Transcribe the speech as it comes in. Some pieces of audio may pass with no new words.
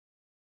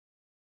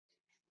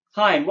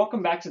Hi, and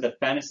welcome back to the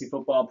Fantasy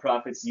Football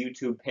Profits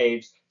YouTube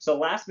page. So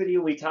last video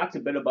we talked a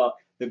bit about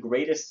the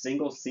greatest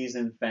single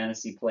season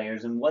fantasy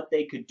players and what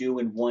they could do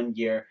in one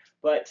year.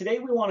 But today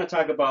we want to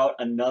talk about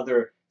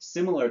another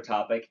similar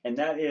topic, and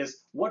that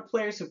is what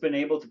players have been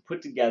able to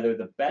put together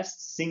the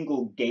best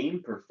single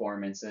game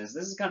performances.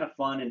 This is kind of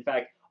fun. In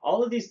fact,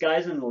 all of these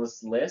guys on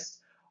this list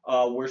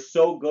were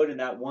so good in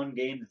that one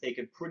game that they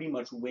could pretty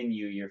much win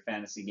you your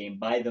fantasy game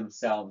by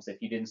themselves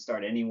if you didn't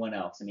start anyone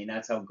else. I mean,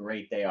 that's how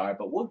great they are.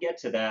 But we'll get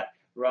to that.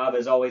 Rob,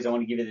 as always, I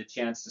want to give you the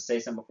chance to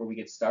say something before we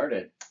get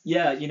started.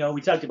 Yeah,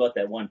 we talked about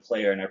that one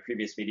player in our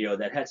previous video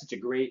that had such a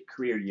great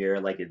career year,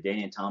 like a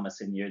Daniel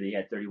Thomason year that he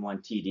had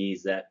 31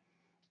 TDs. That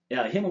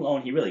him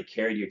alone, he really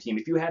carried your team.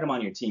 If you had him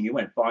on your team, you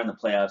went far in the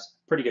playoffs.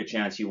 Pretty good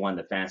chance you won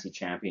the fantasy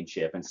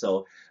championship. And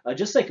so,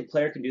 just like a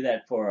player can do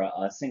that for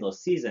a single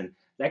season,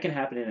 that can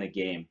happen in a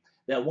game.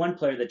 That one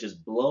player that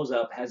just blows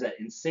up has that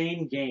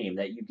insane game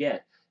that you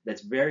get.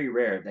 That's very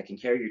rare. That can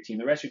carry your team.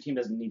 The rest of your team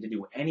doesn't need to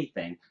do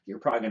anything. You're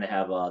probably going to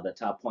have the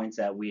top points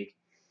that week.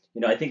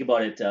 I think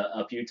about it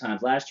a few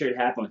times. Last year it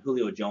happened with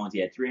Julio Jones.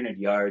 He had 300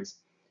 yards,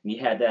 and he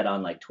had that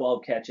on like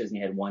 12 catches, and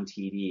he had one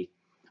TD.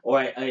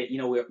 Or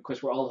of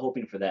course, we're all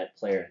hoping for that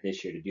player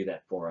this year to do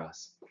that for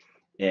us.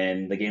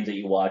 And the games that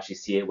you watch, you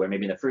see it where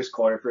maybe in the first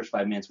quarter, first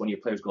 5 minutes, one of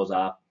your players goes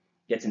off,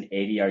 gets an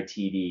 80-yard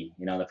TD,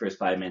 in the first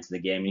 5 minutes of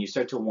the game, and you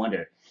start to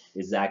wonder,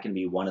 is that going to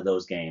be one of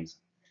those games,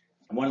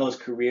 one of those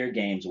career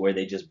games where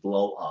they just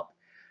blow up?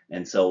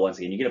 And so once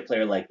again, you get a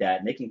player like that,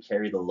 and they can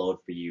carry the load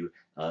for you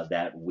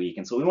that week.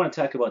 And so we want to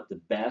talk about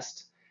the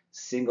best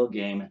single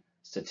game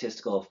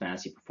statistical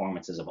fantasy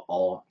performances of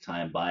all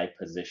time by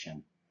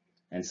position.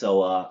 And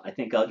so I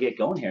think I'll get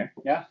going here.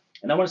 Yeah.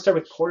 And I want to start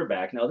with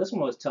quarterback. Now this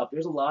one was tough.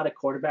 There's a lot of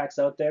quarterbacks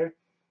out there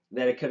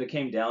that it could have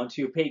came down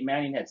to. Peyton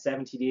Manning had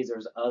 7 TDs. There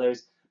was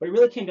others, but it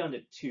really came down to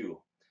two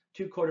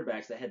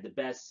quarterbacks that had the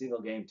best single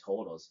game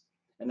totals.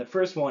 And the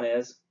first one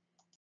is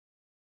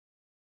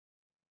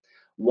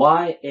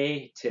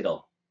Y.A.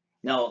 Tittle.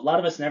 Now, a lot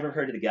of us never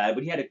heard of the guy,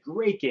 but he had a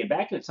great game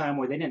back at a time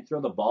where they didn't throw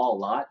the ball a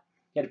lot.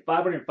 He had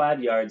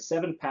 505 yards,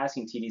 7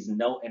 passing TDs, and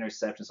no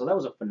interceptions. So that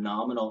was a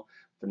phenomenal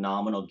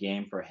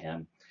game for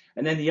him.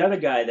 And then the other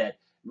guy that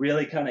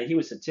really he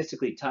was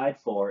statistically tied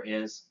for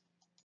is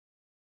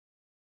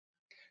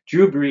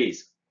Drew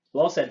Brees, who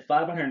also had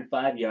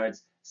 505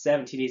 yards,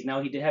 7 TDs.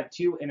 Now, he did have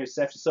 2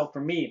 interceptions. So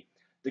for me,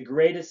 the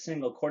greatest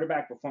single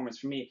quarterback performance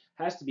for me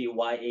has to be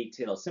Y.A.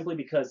 Tittle, simply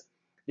because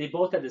they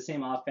both had the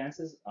same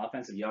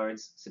offensive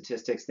yards,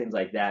 statistics, things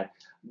like that.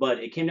 But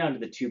it came down to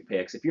the 2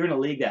 picks. If you're in a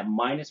league that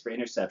minus for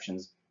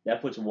interceptions,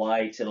 that puts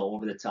Y. Tittle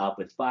over the top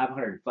with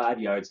 505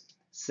 yards,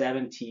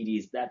 7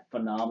 TDs. That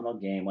phenomenal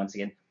game. Once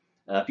again,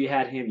 if you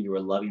had him, you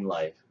were loving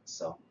life.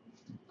 So,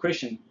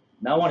 Christian,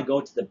 now I want to go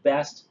to the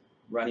best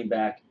running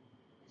back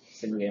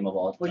single game of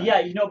all time. Well,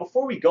 yeah,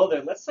 before we go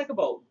there, let's talk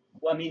about,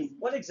 well, I mean,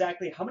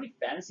 how many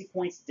fantasy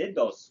points did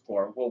those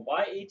score? Well,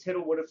 Y.A.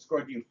 Tittle would have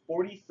scored you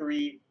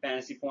 43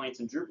 fantasy points,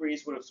 and Drew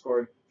Brees would have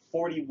scored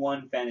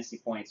 41 fantasy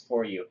points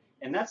for you.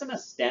 And that's in a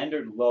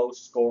standard low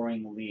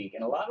scoring league.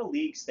 In a lot of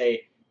leagues,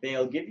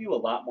 they'll give you a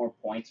lot more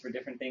points for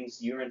different things.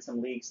 You're in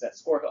some leagues that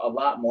score a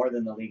lot more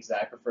than the leagues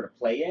that I prefer to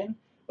play in,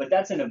 but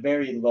that's in a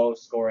very low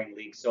scoring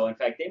league. So in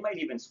fact, they might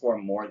even score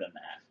more than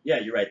that. Yeah,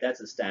 you're right.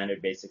 That's a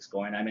standard basic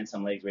scoring. I'm in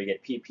some leagues where you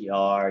get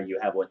PPR, you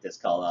have what this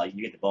called,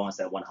 you get the bonus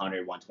at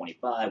 100,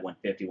 125,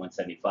 150,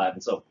 175.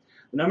 And so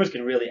the numbers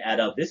can really add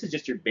up. This is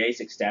just your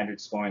basic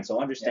standard scoring.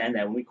 So understand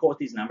that when we quote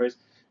these numbers,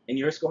 in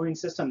your scoring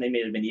system, they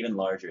may have been even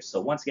larger.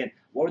 So once again,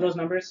 what were those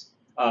numbers?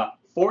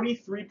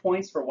 43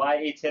 points for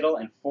Y.A. Tittle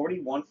and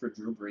 41 for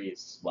Drew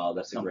Brees. Wow,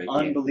 that's a great game.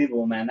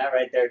 Unbelievable, man. That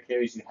right there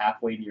carries you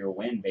halfway to your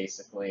win,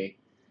 basically.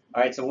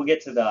 All right, so we'll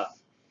get to the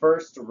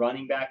first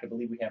running back. I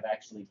believe we have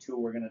actually 2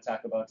 we're going to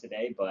talk about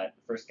today, but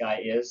the first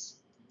guy is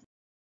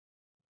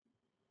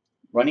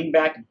running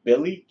back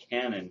Billy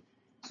Cannon.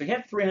 So he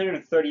had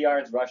 330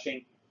 yards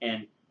rushing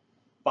and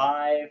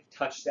 5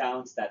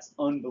 touchdowns. That's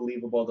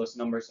unbelievable. Those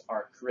numbers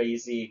are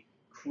crazy,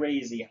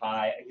 crazy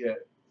high.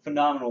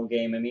 Phenomenal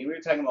game. I mean,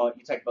 you talked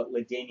about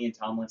LaDainian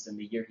Tomlinson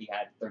the year he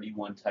had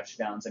 31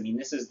 touchdowns. I mean,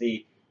 this is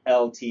the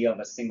LT of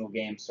a single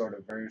game sort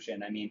of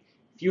version. I mean,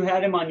 if you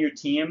had him on your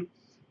team,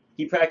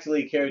 he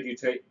practically carried you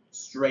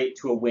straight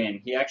to a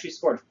win. He actually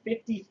scored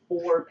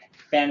 54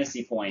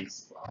 fantasy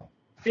points.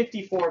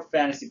 54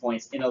 fantasy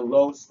points in a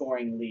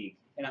low-scoring league.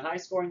 In a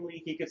high-scoring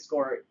league, he could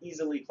score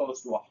easily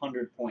close to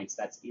 100 points.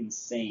 That's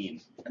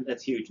insane. And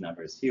that's huge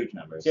numbers, huge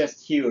numbers.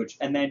 Just huge.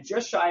 And then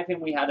just shy of him,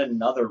 we had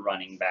another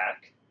running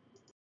back,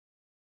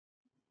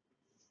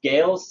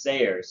 Gale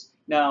Sayers.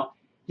 Now,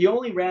 he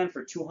only ran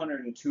for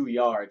 202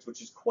 yards,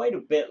 which is quite a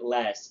bit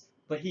less,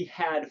 but he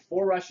had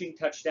 4 rushing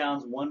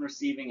touchdowns, 1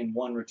 receiving, and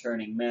 1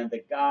 returning. Man,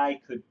 the guy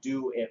could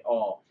do it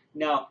all.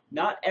 Now,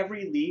 not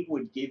every league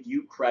would give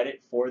you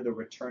credit for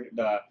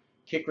the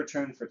kick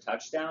return for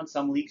touchdown.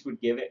 Some leagues would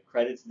give it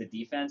credit to the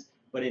defense,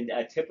 but in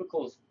a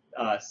typical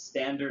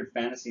standard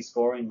fantasy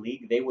scoring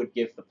league, they would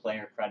give the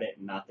player credit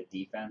and not the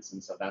defense,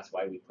 and so that's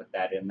why we put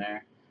that in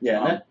there.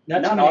 Yeah,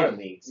 not our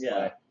leagues. Yeah.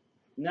 But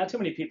not too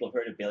many people have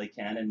heard of Billy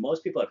Cannon.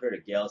 Most people have heard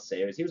of Gale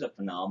Sayers. He was a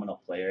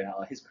phenomenal player.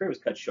 His career was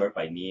cut short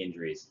by knee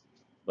injuries,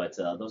 but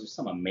those are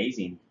some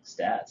amazing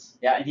stats.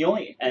 Yeah,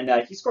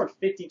 and he scored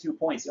 52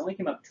 points. He only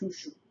came up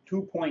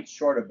 2 points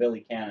short of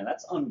Billy Cannon.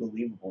 That's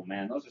unbelievable,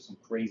 man. Those are some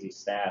crazy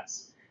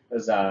stats.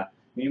 Can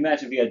you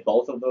imagine if you had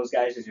both of those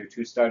guys as your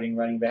two starting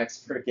running backs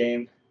per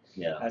game?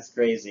 Yeah. That's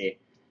crazy.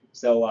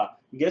 So I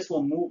guess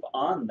we'll move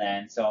on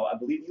then. So I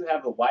believe you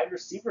have a wide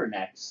receiver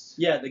next.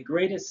 Yeah, the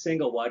greatest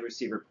single wide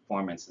receiver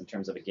performance in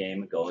terms of a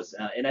game goes,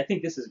 and I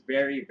think this is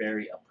very,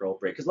 very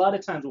appropriate because a lot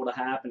of times what will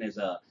happen is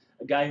a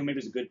guy who maybe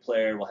is a good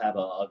player will have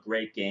a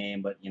great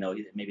game, but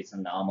maybe it's an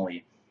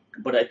anomaly.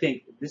 But I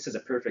think this is a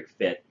perfect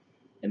fit,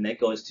 and that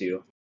goes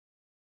to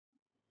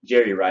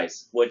Jerry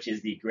Rice, which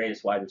is the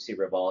greatest wide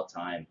receiver of all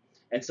time.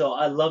 And so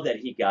I love that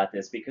he got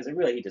this because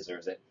he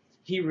deserves it.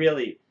 He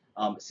really,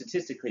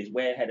 statistically, is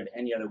way ahead of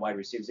any other wide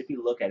receivers. If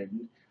you look at it,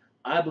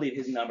 I believe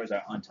his numbers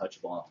are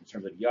untouchable in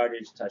terms of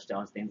yardage,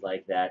 touchdowns, things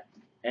like that.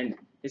 And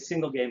his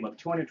single game of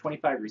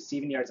 225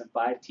 receiving yards and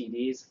 5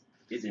 TDs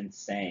is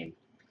insane.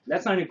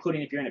 That's not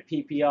including if you're in a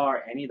PPR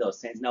or any of those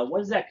things. Now, what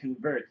does that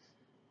convert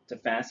to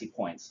fantasy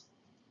points?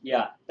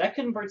 Yeah, that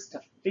converts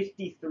to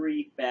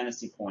 53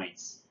 fantasy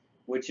points,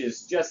 which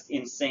is just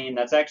insane.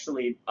 That's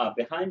actually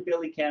behind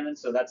Billy Cannon,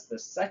 so that's the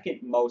second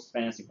most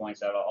fantasy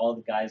points out of all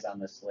the guys on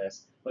this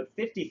list. But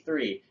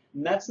 53,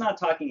 and that's not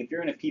talking, if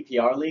you're in a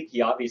PPR league,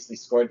 he obviously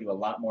scored you a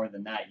lot more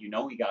than that. He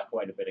got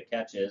quite a bit of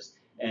catches.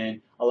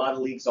 And a lot of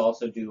leagues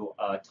also do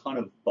a ton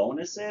of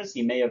bonuses.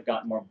 He may have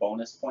gotten more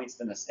bonus points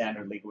than a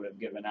standard league would have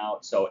given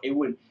out. So it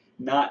would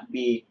not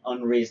be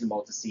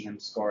unreasonable to see him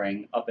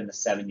scoring up in the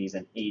 70s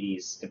and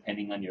 80s,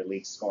 depending on your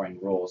league scoring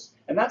rules.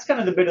 And that's kind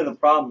of the bit of the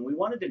problem. We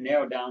wanted to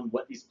narrow down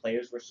what these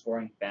players were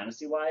scoring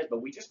fantasy-wise,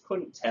 but we just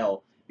couldn't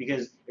tell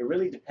because it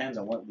really depends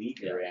on what league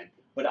you're in.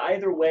 But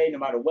either way, no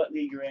matter what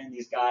league you're in,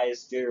 these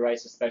guys, Jerry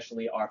Rice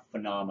especially, are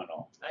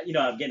phenomenal.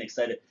 I'm getting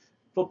excited.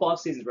 Football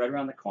season's right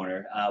around the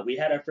corner. We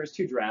had our first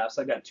 2 drafts.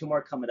 I've got 2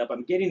 more coming up.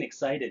 I'm getting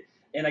excited,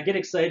 and I get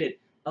excited.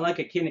 I'm like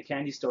a kid in a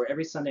candy store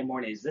every Sunday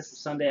morning. Is this the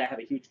Sunday I have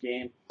a huge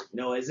game?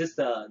 Is this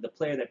the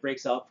player that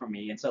breaks out for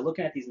me? And so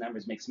looking at these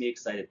numbers makes me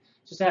excited.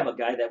 Just to have a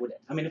guy that would,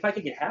 if I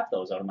could get half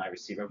those out of my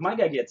receiver, if my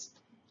guy gets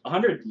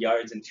 100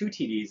 yards and 2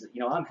 TDs,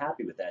 I'm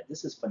happy with that.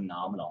 This is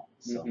phenomenal.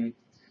 So,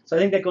 so I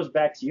think that goes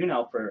back to you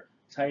now for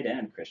tight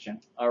end, Christian.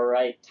 All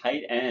right,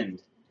 tight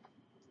end.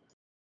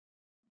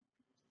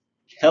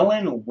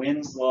 Kellen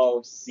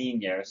Winslow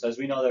Sr. So as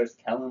we know, there's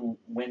Kellen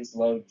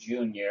Winslow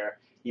Jr.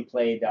 He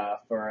played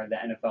for the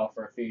NFL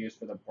for a few years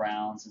for the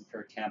Browns and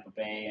for Tampa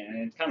Bay,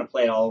 and kind of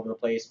played all over the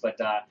place. But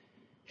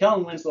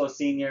Kellen Winslow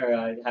Sr.,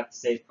 I have to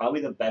say, is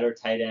probably the better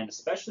tight end,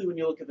 especially when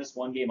you look at this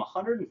one game,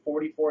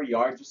 144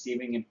 yards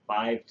receiving and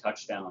 5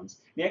 touchdowns.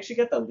 He actually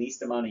got the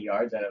least amount of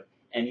yards out of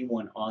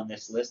anyone on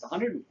this list.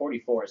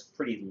 144 is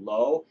pretty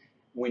low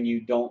when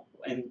you don't,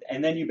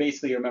 and then you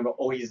basically remember,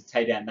 oh, he's a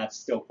tight end. That's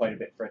still quite a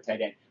bit for a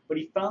tight end. But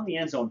he found the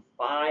end zone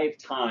 5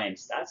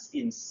 times. That's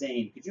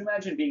insane. Could you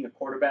imagine being a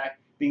quarterback,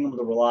 being able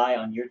to rely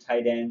on your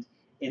tight end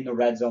in the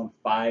red zone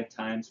 5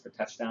 times for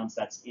touchdowns?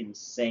 That's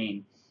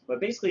insane. But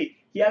basically,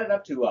 he added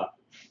up to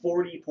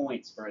 40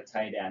 points for a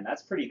tight end.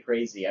 That's pretty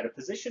crazy. At a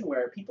position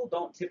where people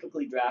don't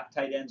typically draft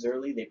tight ends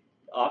early, they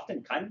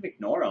often kind of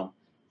ignore them.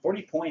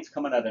 40 points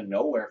coming out of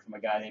nowhere from a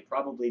guy they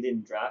probably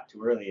didn't draft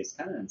too early is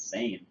kind of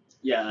insane.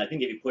 Yeah, I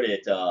think if you put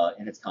it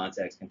in its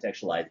context,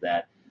 contextualize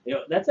that,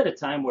 that's at a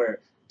time where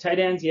tight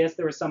ends, yes,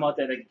 there were some out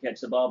there that could catch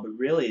the ball, but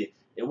really,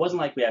 it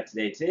wasn't like we have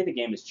today. Today, the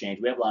game has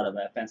changed. We have a lot of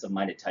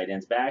offensive-minded tight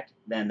ends. Back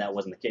then, that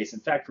wasn't the case. In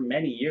fact, for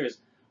many years,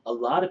 a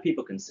lot of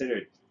people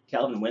considered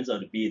Calvin Winslow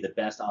to be the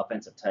best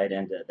offensive tight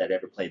end that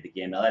ever played the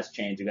game. Now, that's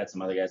changed. We've got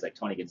some other guys like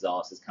Tony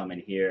Gonzalez has come in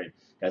here, and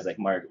guys like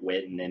Mark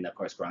Witt, and then, of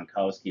course,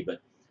 Gronkowski. But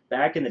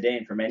back in the day,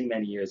 and for many,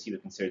 many years, he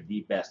was considered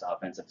the best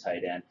offensive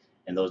tight end,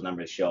 and those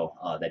numbers show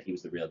that he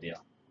was the real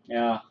deal.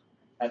 Yeah,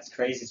 that's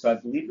crazy. So I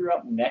believe you're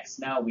up next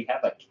now. We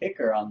have a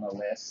kicker on the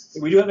list.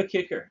 We do have a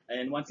kicker.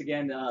 And once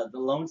again, the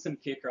lonesome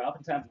kicker,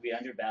 oftentimes we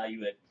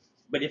undervalue it.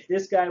 But if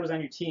this guy was on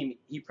your team,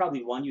 he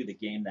probably won you the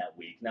game that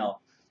week.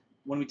 Now,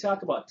 when we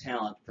talk about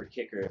talent for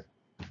kicker,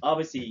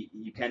 obviously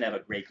you can have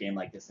a great game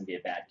like this and be a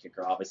bad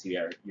kicker. Obviously,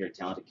 you're a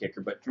talented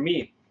kicker. But for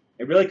me,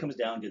 it really comes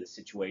down to the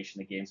situation,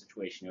 the game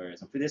situation you're in.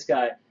 And for this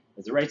guy,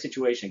 it's the right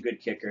situation,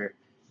 good kicker,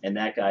 and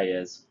that guy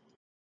is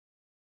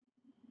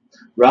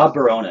Rob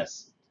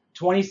Baronis.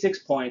 26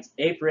 points,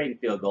 8 for 8 in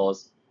field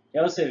goals. He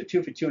also had a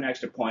 2 for 2 in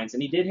extra points,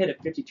 and he did hit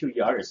a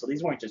 52-yarder, so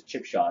these weren't just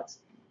chip shots.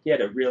 He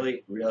had a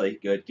really, really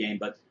good game.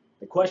 But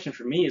the question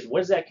for me is, what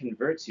does that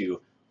convert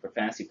to for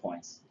fantasy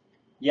points?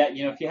 Yeah,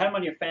 if you had him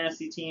on your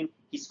fantasy team,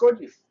 he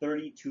scored you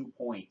 32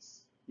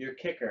 points. Your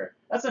kicker.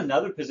 That's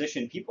another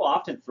position people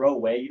often throw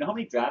away. You know how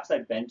many drafts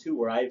I've been to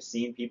where I've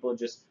seen people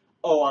just,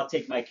 oh, I'll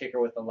take my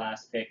kicker with the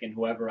last pick, and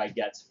whoever I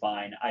get's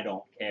fine. I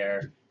don't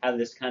care. Have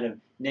this kind of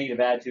negative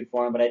attitude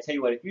for him. But I tell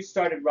you what, if you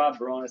started Rob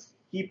Baronis,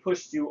 he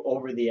pushed you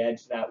over the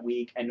edge that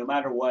week, and no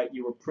matter what,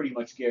 you were pretty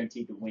much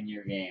guaranteed to win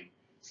your game.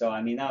 So,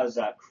 that was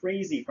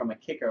crazy from a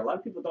kicker. A lot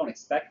of people don't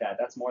expect that.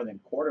 That's more than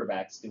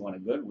quarterbacks do on a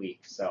good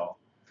week. So,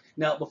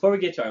 Now, before we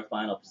get to our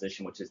final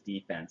position, which is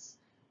defense,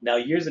 now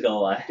years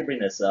ago, I have to bring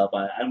this up.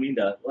 I don't mean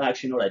to, well,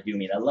 actually, you know what I do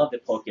mean. I love to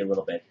poke you a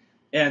little bit.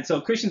 And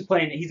so Christian's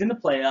playing, he's in the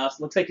playoffs,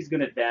 looks like he's going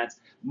to advance.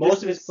 Most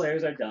This of his is-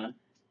 players are done.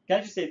 Can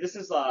I just say, this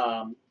is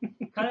kind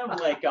of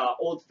like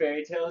old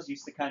fairy tales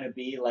used to kind of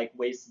be like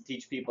ways to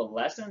teach people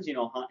lessons. You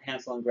know,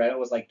 Hansel and Gretel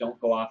was like, don't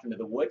go off into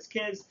the woods,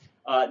 kids.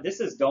 This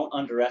is don't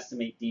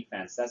underestimate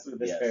defense. That's what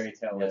this Yes, fairy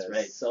tale That's is.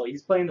 right. So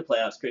he's playing the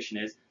playoffs, Christian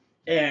is,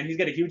 and he's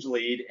got a huge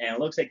lead, and it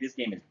looks like this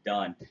game is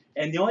done.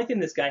 And the only thing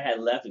this guy had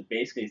left was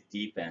basically his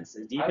defense.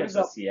 His defense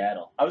was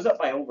Seattle. I was up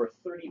by over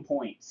 30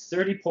 points.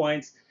 30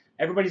 points.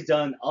 Everybody's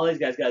done. All these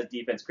guys got his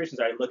defense. Christian's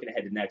already looking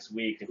ahead to next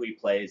week to who he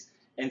plays.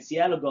 And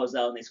Seattle goes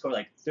out and they score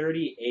like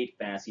 38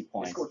 fantasy They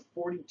points. scored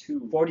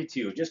 42.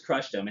 42, just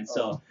crushed them. And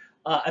so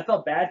I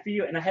felt bad for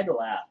you, and I had to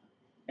laugh.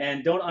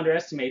 And don't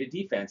underestimate a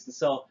defense. And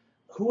so,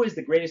 who is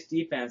the greatest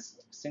defense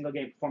single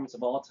game performance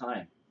of all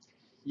time?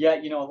 Yeah,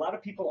 you know, a lot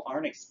of people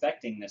aren't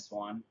expecting this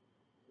one.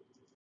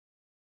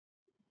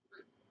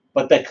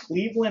 But the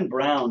Cleveland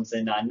Browns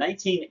in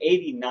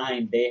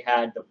 1989, they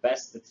had the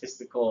best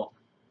statistical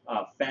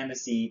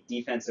fantasy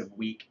defensive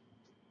week.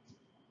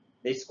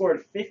 They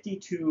scored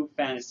 52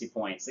 fantasy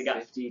points. They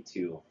got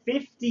 52.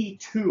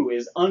 52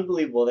 is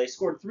unbelievable. They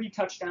scored 3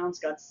 touchdowns,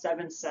 got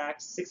 7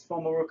 sacks, 6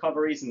 fumble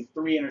recoveries, and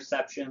 3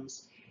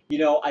 interceptions. You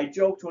know, I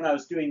joked when I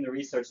was doing the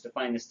research to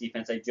find this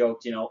defense, I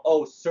joked, you know,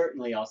 oh,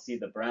 certainly I'll see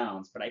the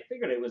Browns. But I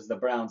figured it was the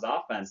Browns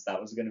offense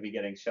that was going to be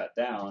getting shut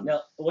down.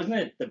 Now, wasn't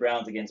it the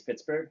Browns against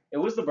Pittsburgh? It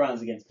was the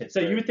Browns against So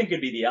Pittsburgh. you would think it'd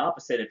be the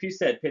opposite. If you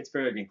said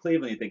Pittsburgh and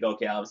Cleveland, you'd think,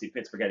 okay, obviously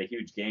Pittsburgh had a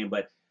huge game.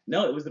 But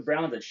no, it was the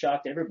Browns that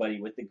shocked everybody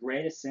with the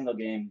greatest single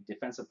game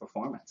defensive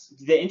performance.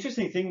 The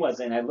interesting thing was,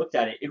 and I looked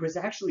at it, it was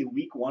actually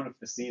week 1 of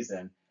the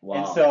season.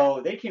 Wow. And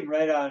so they came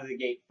right out of the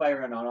gate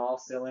firing on all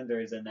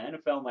cylinders, and the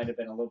NFL might have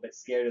been a little bit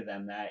scared of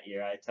them that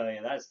year. I tell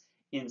you, that's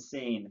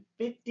insane.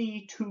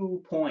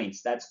 52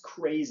 points. That's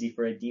crazy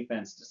for a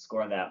defense to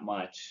score that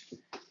much.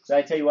 So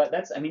I tell you what,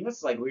 this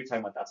is like we were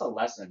talking about. That's a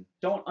lesson.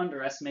 Don't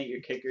underestimate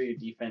your kicker, your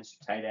defense,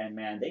 your tight end,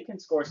 man. They can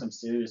score some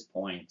serious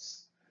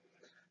points.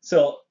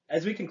 So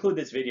as we conclude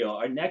this video,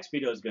 our next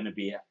video is going to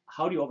be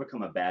how do you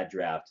overcome a bad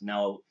draft.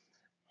 Now,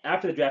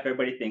 after the draft,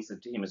 everybody thinks the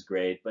team is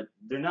great, but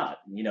they're not.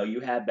 You know,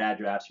 you have bad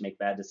drafts, you make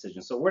bad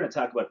decisions. So we're going to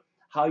talk about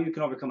how you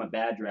can overcome a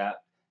bad draft.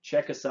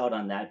 Check us out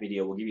on that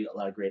video. We'll give you a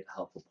lot of great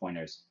helpful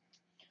pointers.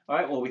 All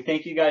right, well, we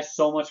thank you guys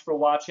so much for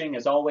watching.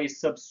 As always,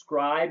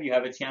 subscribe. You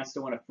have a chance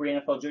to win a free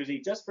NFL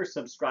jersey just for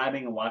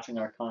subscribing and watching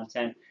our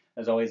content.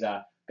 As always,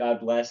 God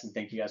bless, and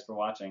thank you guys for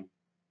watching.